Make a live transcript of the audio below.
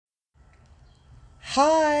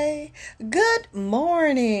Hi, good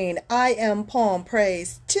morning. I am Palm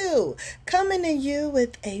Praise 2, coming to you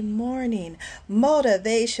with a morning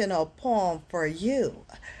motivational poem for you.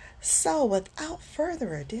 So, without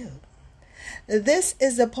further ado, this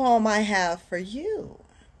is the poem I have for you.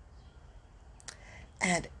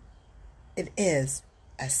 And it is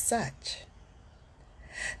as such.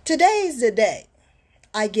 Today's the day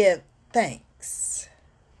I give thanks.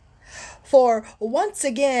 For once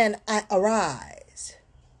again I arise.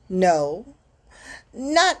 No,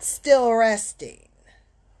 not still resting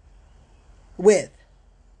with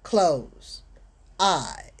closed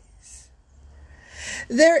eyes.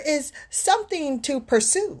 There is something to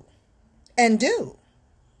pursue and do.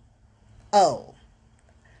 Oh,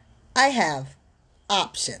 I have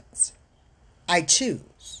options. I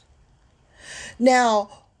choose.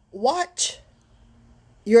 Now, watch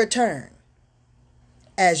your turn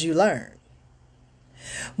as you learn.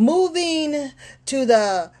 Moving to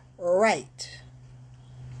the right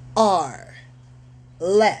or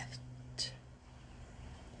left.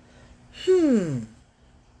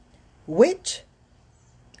 Which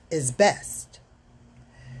is best?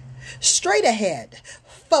 Straight ahead,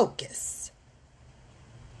 focus.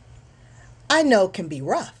 I know can be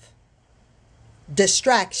rough.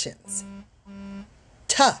 Distractions,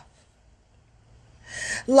 tough.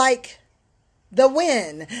 Like the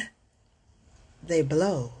wind, they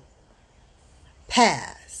blow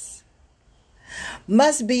past.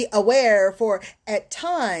 Must be aware, for at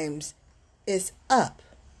times it's up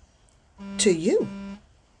to you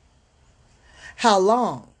how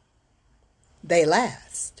long they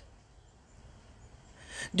last.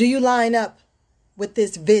 Do you line up with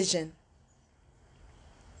this vision?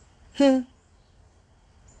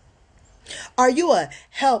 Are you a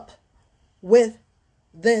help with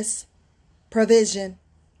this provision?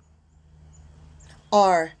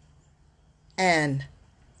 Or an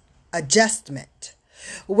adjustment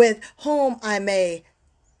with whom I may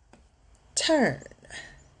turn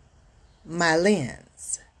my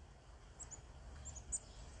lens?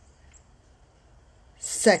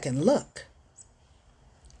 Second look.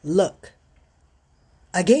 Look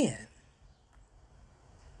again.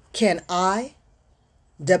 Can I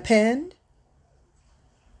depend?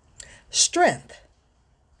 Strength,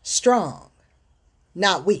 strong,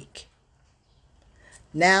 not weak.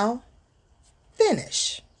 Now,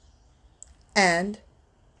 finish and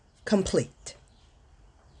complete.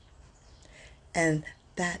 And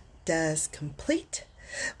that does complete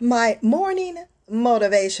my morning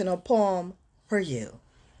motivational poem for you.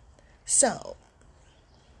 So,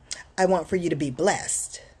 I want for you to be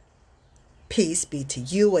blessed. Peace be to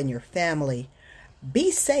you and your family.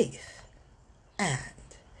 Be safe and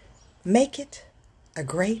make it a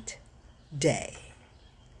great day.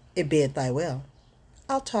 It be it thy will.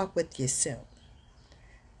 I'll talk with you soon.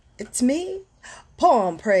 It's me,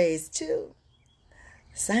 Palm Praise 2,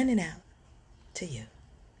 signing out to you.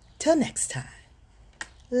 Till next time.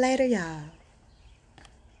 Later, y'all.